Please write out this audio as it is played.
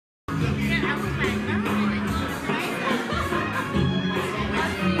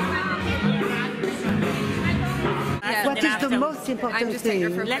most important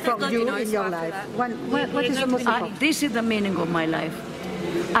thing from you in your life? What is the most important? This is the meaning of my life.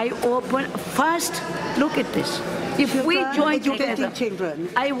 I open first. Look at this. If we join together, children.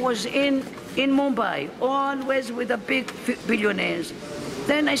 I was in Mumbai, always with the big billionaires.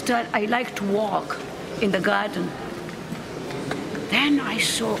 Then I like to walk in the garden. Then I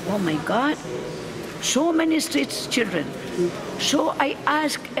saw, oh my God, so many street children. So I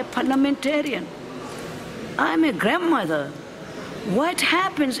asked a parliamentarian, I'm a grandmother. What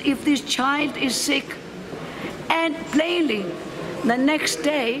happens if this child is sick? And plainly, the next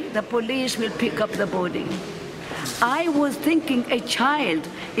day, the police will pick up the body. I was thinking a child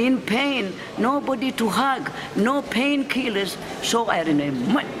in pain, nobody to hug, no painkillers. So I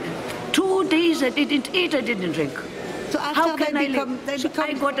remember, 2 days I didn't eat, I didn't drink. So after how can I live?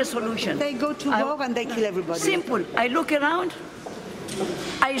 I got a solution. They go to war and they kill everybody. Simple. I look around,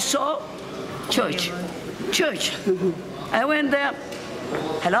 I saw church. I went there.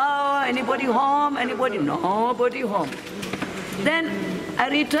 Hello, anybody home? Anybody? Nobody home. Then I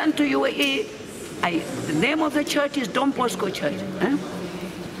returned to UAE. The name of the church is Don Bosco Church.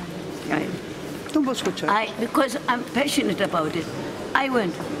 Don Bosco Church. Because I'm passionate about it. I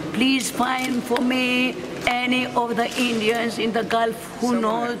went, please find for me any of the Indians in the Gulf who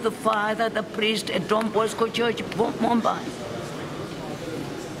knows the father, the priest at Don Bosco Church, Mumbai.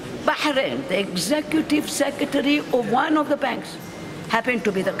 Bahrain, the executive secretary of one of the banks, happened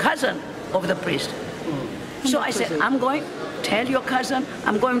to be the cousin of the priest. So I said, I'm going, tell your cousin,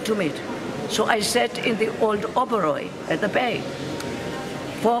 I'm going to meet. So I sat in the old Oberoi at the bay.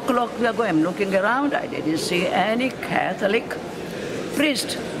 4 o'clock we are going, I'm looking around, I didn't see any Catholic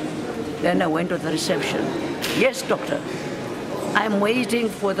priest. Then I went to the reception. Yes, doctor, I'm waiting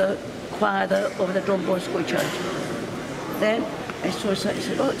for the father of the Don Bosco Church. Then I said,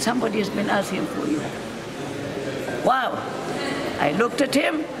 oh, somebody has been asking for you. Wow. I looked at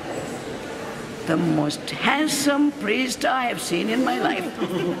him, the most handsome priest I have seen in my life.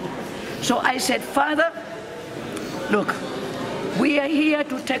 So I said, Father, look, we are here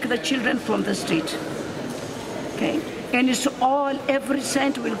to take the children from the street, okay? And it's all, every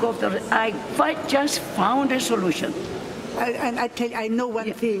cent will go to the, I just found a solution. And I tell you, I know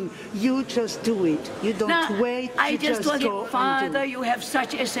one thing, you just do it. You don't wait, I just told him, Father, you have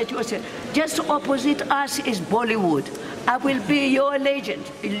such a situation. Just opposite us is Bollywood. I will be your agent.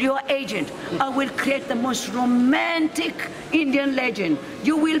 I will create the most romantic Indian legend.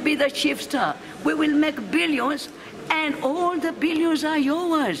 You will be the chief star. We will make billions, and all the billions are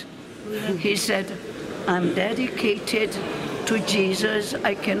yours. He said, I'm dedicated to Jesus.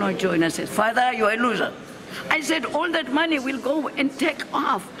 I cannot join. I said, Father, you are a loser. I said, all that money will go and take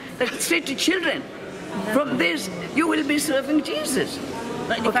off the street children. From this, you will be serving Jesus.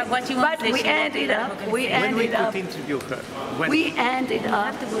 But we ended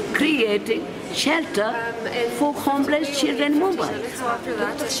up creating shelter for homeless children in Mumbai.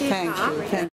 Thank you.